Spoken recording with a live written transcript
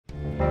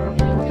I'm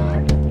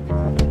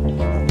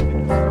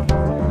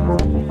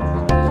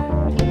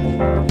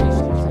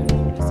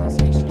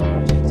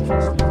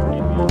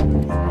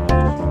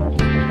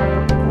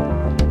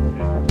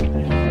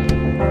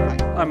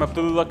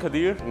Abdullah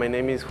Kadir. My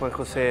name is Juan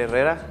Jose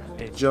Herrera.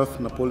 Jeff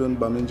Napoleon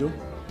Baminjo.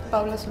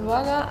 Paula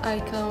Zuluaga,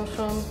 I come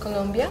from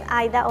Colombia.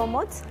 Aida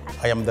Omot.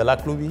 I am Dela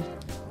Klubi.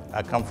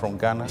 I come from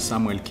Ghana.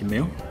 Samuel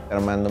Kimeo.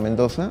 Armando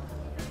Mendoza.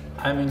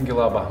 I'm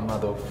Ingilab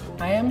Ahmadov.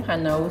 I am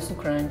Hanaou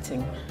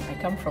Sukranting. I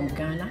come from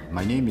Ghana.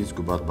 My name is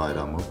Gubat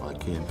Bayramov. I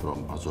came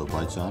from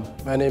Azerbaijan.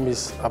 My name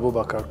is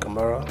Abubakar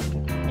Kamara.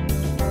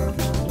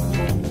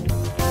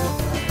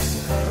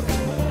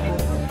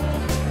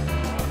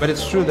 But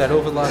it's true that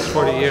over the last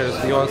 40 years,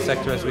 the oil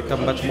sector has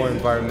become much more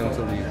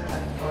environmentally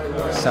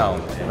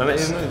sound. And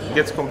it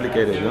gets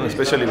complicated, you know,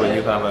 especially when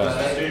you have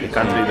a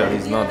country that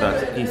is not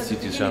that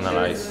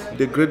institutionalized.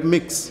 The great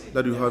mix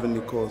that you have in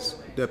the course,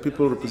 there are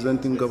people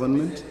representing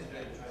government,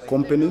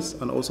 companies,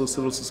 and also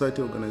civil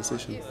society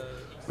organizations.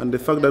 And the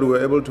fact that we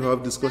were able to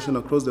have discussion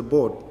across the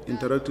board,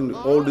 interacting with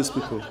all these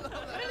people,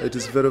 it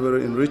is very,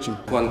 very enriching.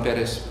 Juan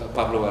Perez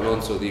Pablo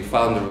Alonso, the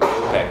founder of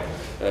OPEC,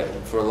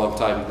 for a long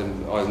time the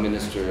oil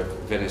minister of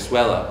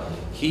Venezuela,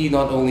 he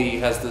not only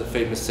has the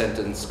famous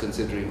sentence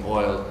considering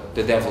oil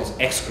the devil's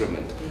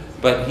excrement,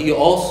 but he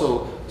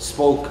also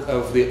spoke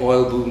of the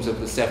oil booms of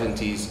the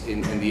 70s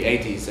and the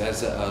 80s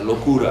as a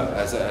locura,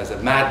 as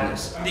a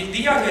madness. The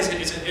idea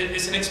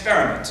is an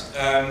experiment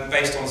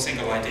based on a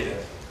single idea,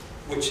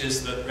 which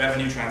is that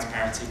revenue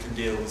transparency can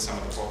deal with some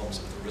of the problems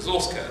of the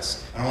resource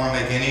curse. I don't want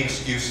to make any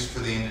excuses for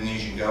the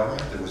Indonesian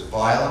government. There was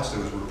violence, there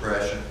was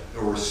repression,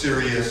 there were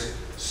serious,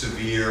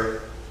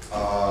 severe,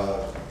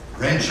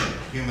 wrenching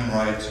human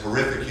rights,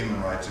 horrific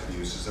human rights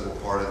abuses that were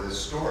part of this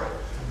story.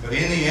 But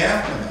in the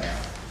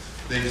aftermath,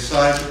 they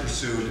decided to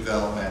pursue a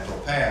developmental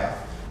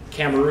path.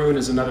 Cameroon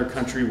is another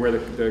country where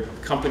the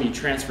company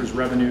transfers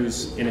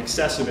revenues in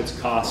excess of its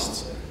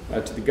costs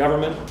to the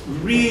government.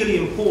 Really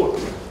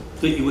important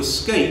that you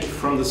escape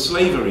from the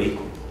slavery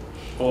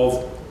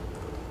of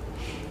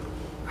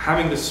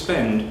having to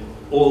spend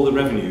all the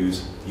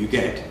revenues you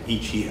get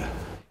each year.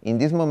 In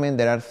this moment,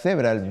 there are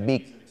several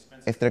big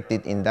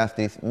extractive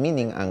industries,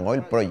 mining and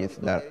oil projects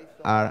that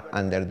are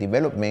under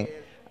development,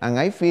 and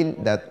I feel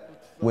that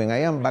when I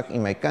am back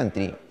in my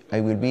country,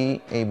 I will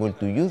be able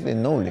to use the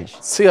knowledge.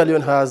 Sierra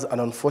Leone has an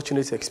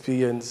unfortunate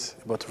experience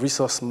about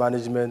resource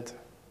management.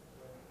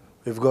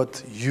 We've got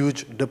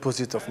huge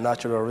deposits of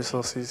natural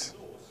resources,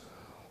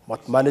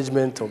 but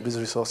management of these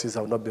resources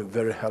have not been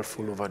very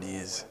helpful over the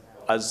years.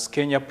 As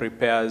Kenya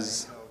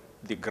prepares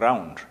the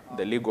ground,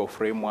 the legal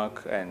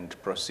framework and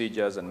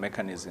procedures and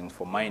mechanisms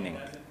for mining,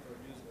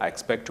 I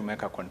expect to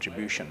make a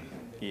contribution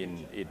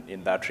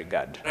in that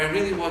regard. I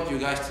really want you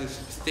guys to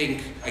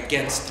think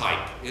against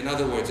type. In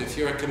other words, if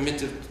you're a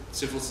committed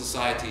civil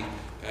society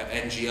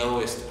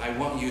NGOist, I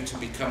want you to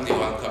become the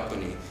oil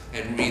company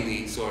and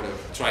really sort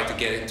of try to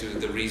get into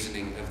the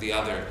reasoning of the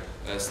other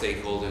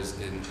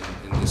stakeholders in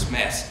this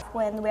mess.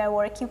 When we are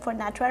working for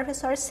natural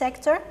resource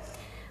sector,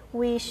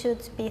 we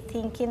should be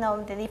thinking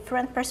of the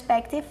different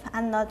perspective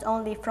and not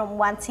only from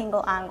one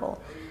single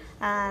angle.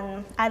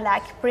 And I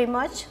like pretty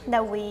much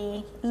that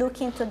we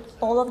look into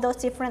all of those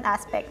different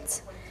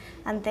aspects,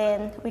 and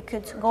then we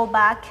could go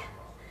back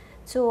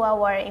to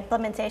our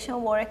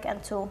implementation work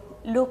and to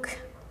look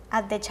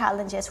at the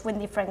challenges with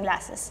different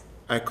glasses.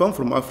 I come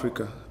from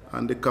Africa,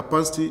 and the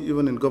capacity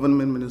even in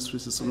government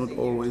ministries is not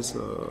always,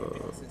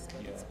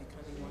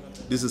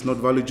 this is not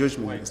value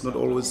judgment, it's not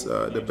always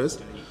the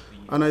best.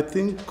 And I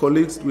think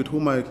colleagues with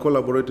whom I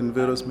collaborate in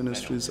various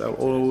ministries, I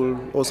will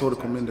also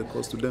recommend the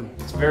course to them.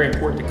 It's very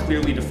important to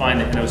clearly define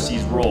the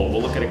NOC's role.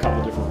 We'll look at a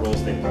couple different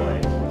roles they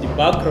play. The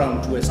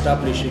background to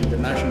establishing the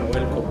National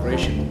Oil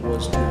Corporation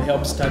was to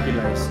help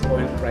stabilize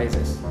oil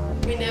prices.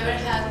 We never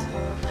had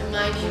a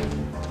mining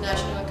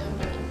national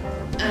company.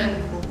 And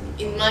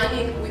in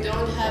mining, we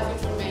don't have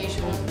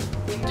information,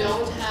 we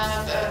don't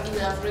have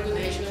enough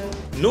regulation.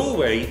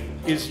 Norway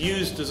is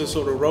used as a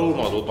sort of role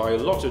model by a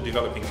lot of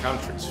developing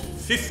countries.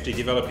 50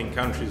 developing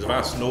countries have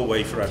asked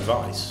Norway for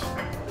advice.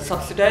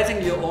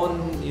 Subsidizing your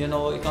own,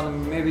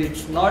 economy, maybe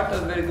it's not a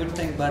very good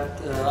thing, but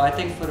I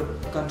think for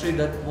a country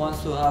that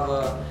wants to have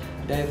a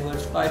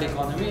diversified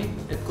economy,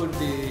 it could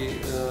be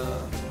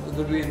a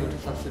good way to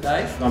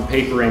subsidize. On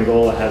paper,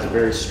 Angola has a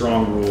very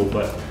strong rule,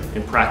 but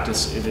in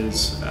practice, it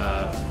is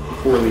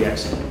poorly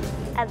executed.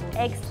 An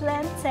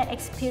excellent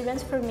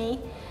experience for me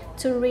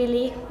to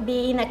really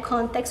be in a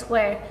context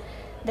where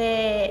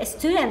the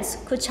students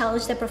could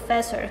challenge the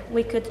professor.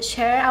 We could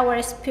share our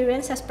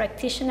experience as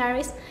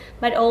practitioners,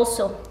 but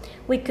also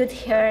we could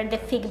hear the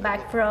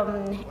feedback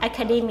from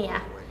academia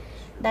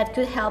that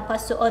could help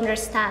us to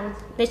understand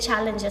the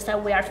challenges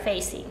that we are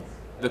facing.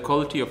 The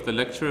quality of the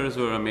lecturers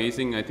were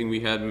amazing. I think we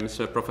had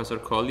Professor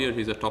Collier,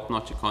 he's a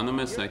top-notch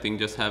economist. I think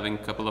just having a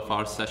couple of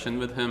hours session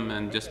with him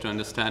and just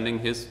understanding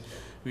his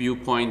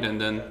viewpoint,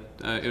 and then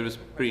it was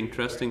pretty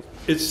interesting.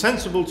 It's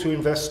sensible to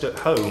invest at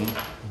home,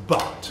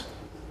 but,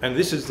 and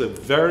this is the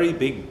very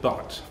big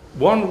but,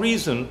 one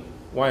reason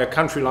why a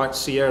country like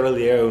Sierra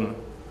Leone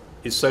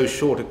is so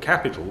short of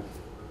capital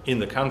in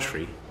the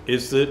country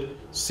is that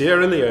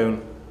Sierra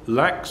Leone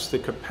lacks the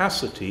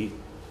capacity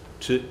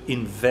to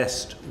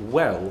invest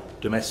well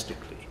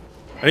domestically.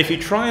 And if you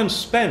try and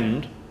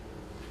spend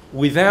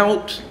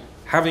without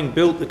having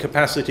built the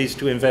capacities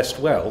to invest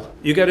well,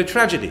 you get a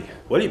tragedy.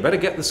 Well, you better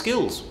get the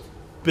skills.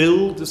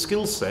 Build the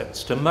skill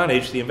sets to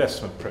manage the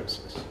investment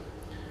process.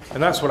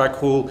 And that's what I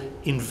call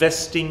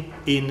investing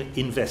in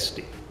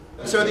investing.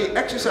 So the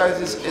exercise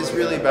is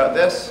really about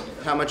this,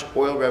 how much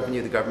oil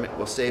revenue the government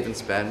will save and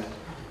spend.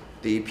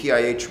 The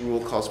PIH rule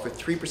calls for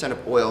 3%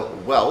 of oil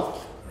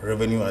wealth.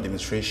 Revenue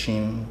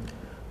administration,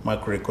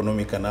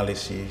 macroeconomic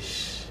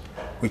analysis,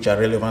 which are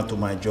relevant to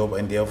my job,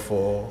 and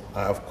therefore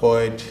I have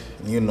acquired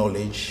new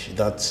knowledge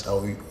that I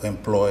will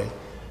employ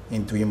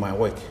in doing my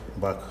work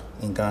back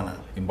in Ghana.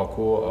 In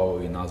Baku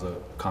or in other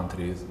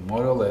countries,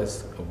 more or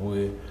less,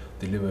 we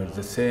deliver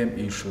the same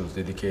issues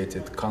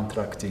dedicated: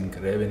 contracting,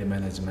 revenue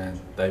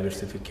management,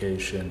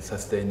 diversification,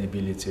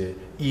 sustainability,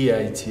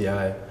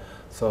 EITI.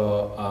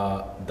 So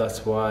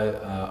that's why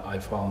I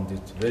found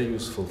it very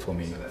useful for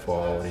me, for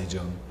our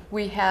region.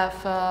 We have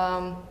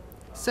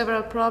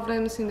several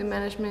problems in the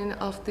management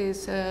of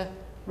this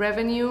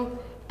revenue,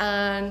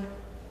 and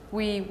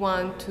we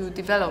want to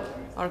develop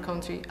our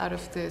country out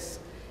of this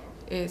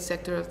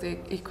sector of the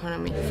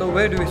economy. So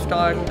where do we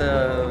start?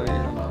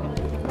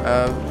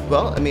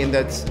 Well, I mean,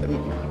 that's a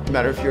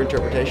matter of your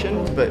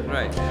interpretation, but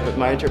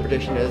my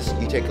interpretation is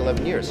you take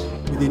 11 years.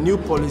 With the new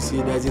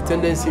policy, there's a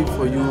tendency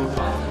for you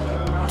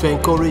to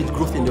encourage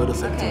growth in the other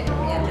sector.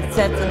 It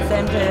sets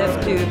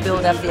incentive to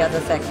build up the other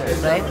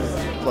sectors, right?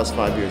 Plus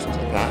 5 years into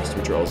the past,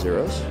 which are all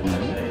zeros.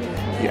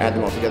 You add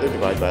them all together,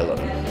 divide by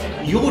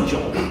 11. Your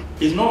job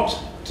is not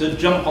to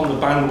jump on the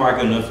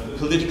bandwagon of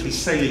politically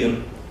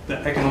salient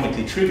but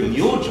economically trivial.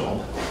 Your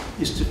job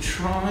is to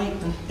try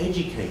and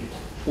educate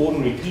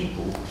ordinary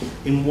people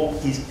in what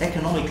is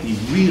economically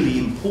really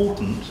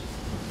important,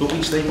 but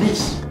which they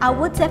miss. I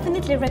would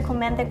definitely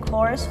recommend the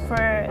course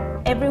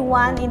for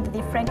everyone in the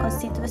different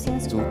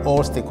constituencies. To all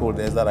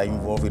stakeholders that are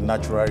involved in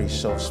natural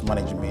resource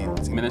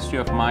management. Ministry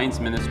of Mines,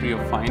 Ministry of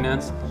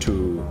Finance.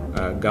 To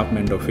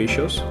government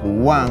officials.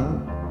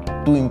 One,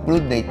 to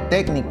improve their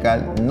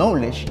technical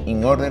knowledge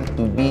in order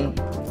to be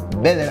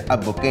better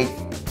advocates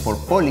for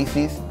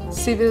policies.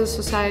 Civil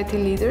society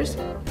leaders,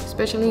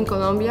 especially in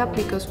Colombia,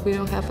 because we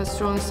don't have a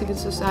strong civil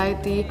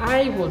society.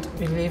 I would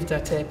believe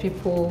that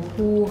people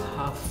who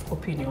have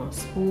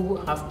opinions, who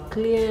have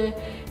clear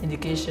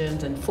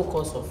indications and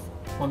focus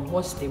on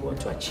what they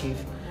want to achieve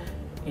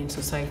in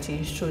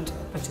society should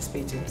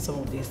participate in some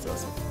of these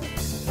things.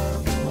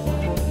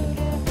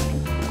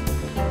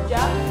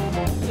 Yeah,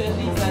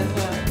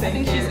 I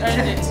think she's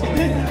earned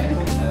it.